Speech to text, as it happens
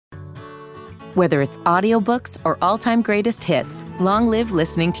Whether it's audiobooks or all-time greatest hits, long live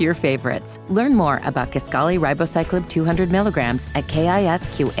listening to your favorites. Learn more about Kisqali Ribociclib 200 milligrams at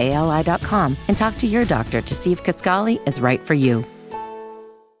KISQALI.com and talk to your doctor to see if Kisqali is right for you.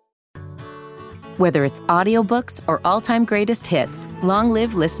 Whether it's audiobooks or all-time greatest hits, long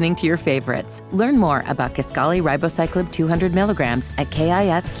live listening to your favorites. Learn more about Kisqali Ribociclib 200 milligrams at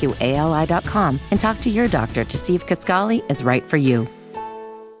KISQALI.com and talk to your doctor to see if Kisqali is right for you.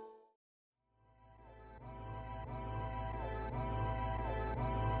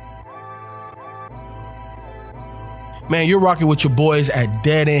 Man, you're rocking with your boys at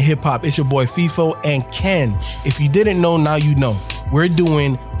Dead End Hip Hop. It's your boy FIFO and Ken. If you didn't know, now you know. We're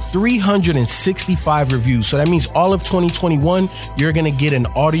doing 365 reviews. So that means all of 2021, you're going to get an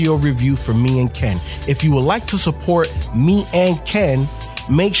audio review from me and Ken. If you would like to support me and Ken,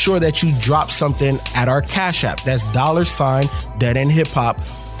 make sure that you drop something at our Cash App. That's $ Dead End Hip Hop.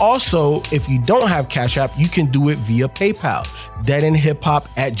 Also, if you don't have Cash App, you can do it via PayPal,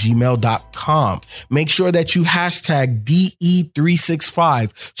 deadendhiphop@gmail.com. Make sure that you hashtag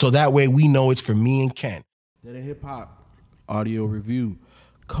DE365 so that way we know it's for me and Ken. Dead End Hip Hop audio review.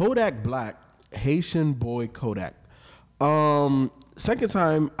 Kodak Black, Haitian boy Kodak. Second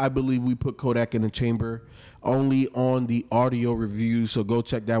time I believe we put Kodak in the chamber, only on the audio review. So go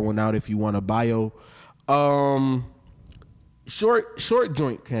check that one out if you want a bio. Short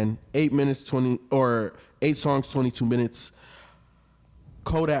joint, Ken. 8 minutes 20 or 8 songs, 22 minutes.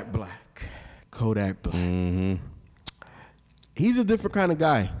 Kodak Black. Mm-hmm. He's a different kind of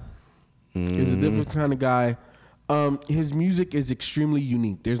guy. Mm-hmm. He's a different kind of guy. His music is extremely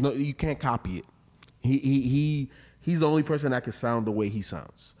unique. You can't copy it. He's the only person that can sound the way he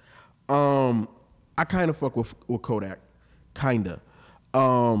sounds. I kind of fuck with Kodak. Kinda.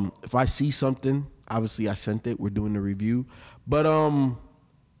 If I see something, obviously I sent it. We're doing the review. But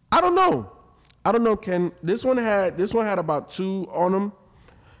I don't know, Ken. This one had about 2 on them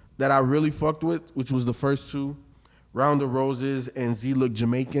that I really fucked with, which was the first 2, Round of Roses and Z Look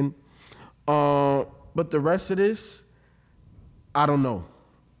Jamaican. But the rest of this, I don't know.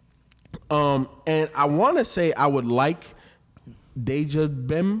 And I want to say I would like Dejan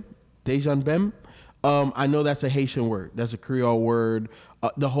Bem. I know that's a Haitian word. That's a Creole word.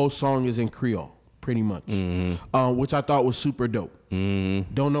 The whole song is in Creole, pretty much, which I thought was super dope.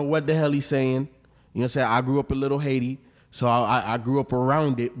 Don't know what the hell he's saying. You know what I'm saying? I grew up in Little Haiti, so I grew up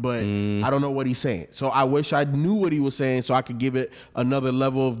around it, but I don't know what he's saying. So I wish I knew what he was saying so I could give it another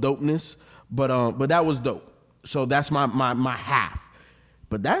level of dopeness. But that was dope. So that's my half.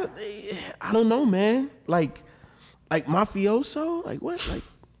 But that, I don't know, man. Like Mafioso? Like what? Like,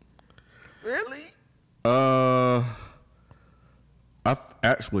 really? I've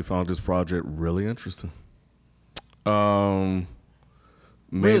actually found this project really interesting.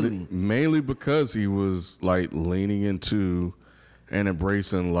 Mainly because he was like leaning into and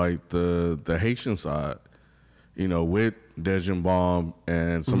embracing like the Haitian side, you know, with Dejan Bomb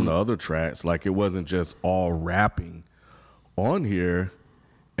and some of the other tracks. Like, it wasn't just all rapping on here,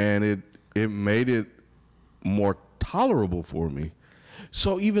 and it made it more tolerable for me.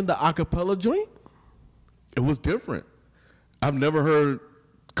 So even the acapella joint? It was different. I've never heard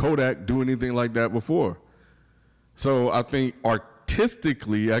Kodak do anything like that before. So I think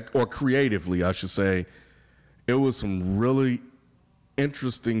artistically, or creatively, I should say, it was some really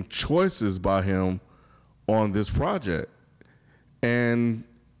interesting choices by him on this project. And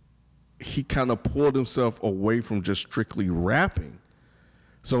he kind of pulled himself away from just strictly rapping.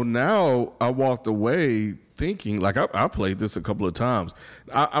 So now I walked away thinking, like, I played this a couple of times.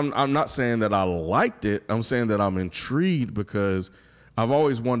 I'm not saying that I liked it. I'm saying that I'm intrigued because I've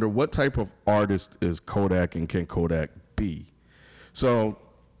always wondered what type of artist is Kodak and can Kodak be? So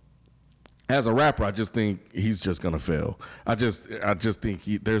as a rapper, I just think he's just going to fail. I just think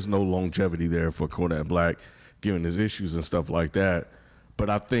there's no longevity there for Kodak Black, given his issues and stuff like that.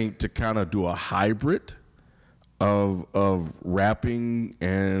 But I think to kind of do a hybrid of rapping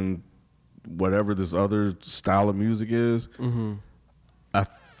and whatever this other style of music is, I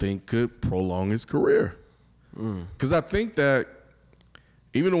think could prolong his career. Because I think that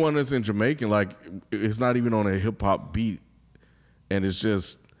even the one that's in Jamaican, like, it's not even on a hip hop beat, and it's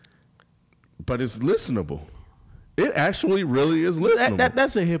just, but it's listenable. It actually really is listenable.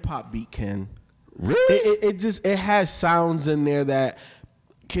 That's a hip hop beat, Ken. Really? It has sounds in there that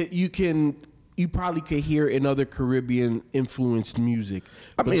you probably could hear in other Caribbean influenced music.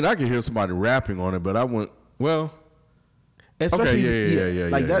 I mean, I could hear somebody rapping on it, but I wouldn't. Well, especially okay,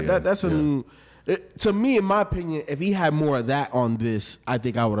 like that. That's a new. To me, in my opinion, if he had more of that on this, I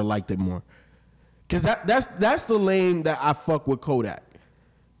think I would have liked it more. Cause that's the lane that I fuck with Kodak.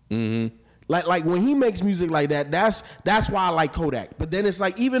 Like when he makes music like that, that's why I like Kodak. But then it's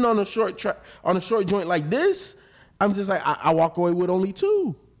like even on a short joint like this, I'm just like I walk away with only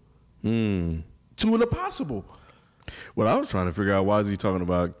 2. 2 in the possible. What I was trying to figure out, why is he talking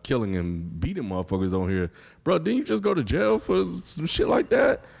about killing and beating motherfuckers on here? Bro, didn't you just go to jail for some shit like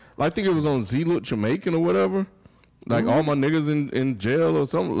that? Like, I think it was on Z Look Jamaican or whatever. Like, all my niggas in jail or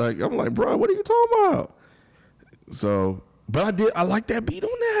something. Like, I'm like, bro, what are you talking about? So, but I like that beat on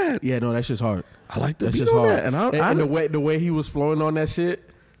that. Yeah, no, that shit's hard. I like the That beat shit's on hard. that. And the way he was flowing on that shit.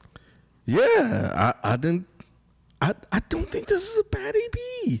 Yeah, I don't think this is a bad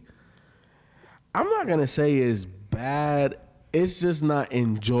EP. I'm not gonna say it's bad. It's just not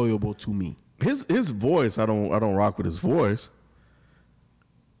enjoyable to me. His voice, I don't rock with his voice.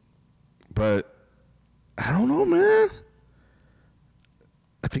 But I don't know, man.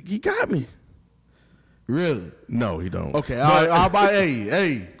 I think he got me. Really? No, he don't. Okay, I'll buy.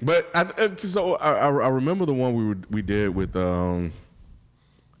 Hey. But I remember the one we did with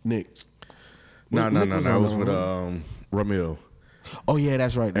Nick. No. It was with Ramil. Oh yeah,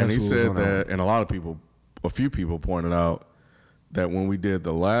 that's right. That's And he who was said on that that, and a few people pointed out that when we did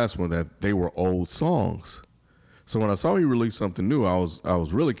the last one, that they were old songs. So when I saw he released something new, I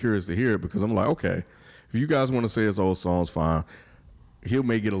was really curious to hear it, because I'm like, okay, if you guys want to say it's old songs, fine. He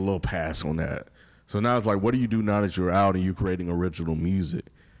may get a little pass on that. So now it's like, what do you do now that you're out and you're creating original music?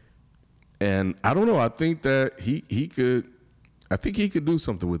 And I don't know. I think that he could do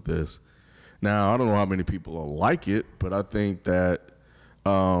something with this. Now, I don't know how many people will like it, but I think that,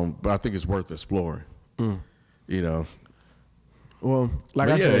 but I think it's worth exploring. You know. Well, like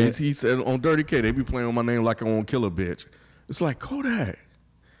But I said, he said on Dirty K, they be playing on my name like I won't kill a bitch. It's like, Kodak,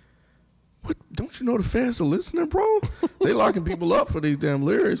 what? Don't you know the fans are listening, bro? They locking people up for these damn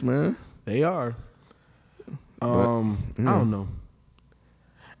lyrics, man. they are. I don't know.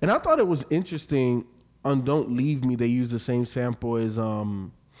 And I thought it was interesting on "Don't Leave Me." They used the same sample as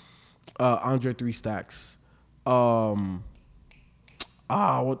Andre 3 Stacks. What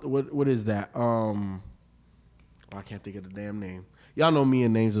is that? I can't think of the damn name. Y'all know me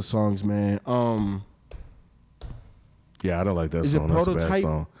and names of songs, man. Yeah, I don't like that Is it song. That's a bad Prototype?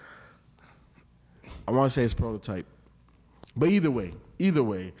 song. I want to say it's Prototype. But either way.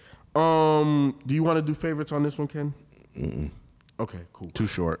 Do you want to do favorites on this one, Ken? Okay, cool. Too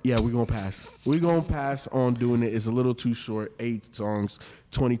short. Yeah, we're going to pass. We're going to pass on doing it. It's a little too short. 8 songs,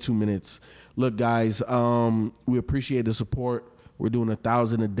 22 minutes. Look, guys, we appreciate the support. We're doing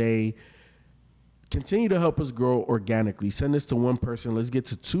 1,000 a day. Continue to help us grow organically. Send this to one person. Let's get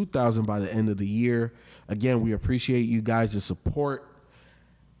to 2,000 by the end of the year. Again, we appreciate you guys' support.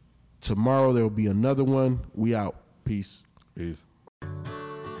 Tomorrow there will be another one. We out. Peace.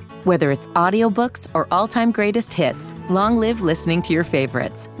 Whether it's audiobooks or all-time greatest hits, long live listening to your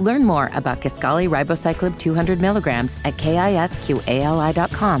favorites. Learn more about Kisqali Ribociclib 200 milligrams at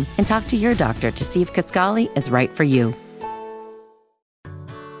KISQALI.com and talk to your doctor to see if Kisqali is right for you.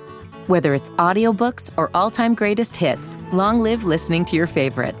 Whether it's audiobooks or all-time greatest hits, long live listening to your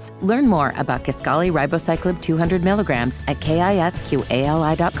favorites. Learn more about Kisqali Ribociclib 200 milligrams at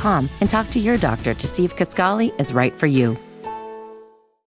KISQALI.com and talk to your doctor to see if Kisqali is right for you.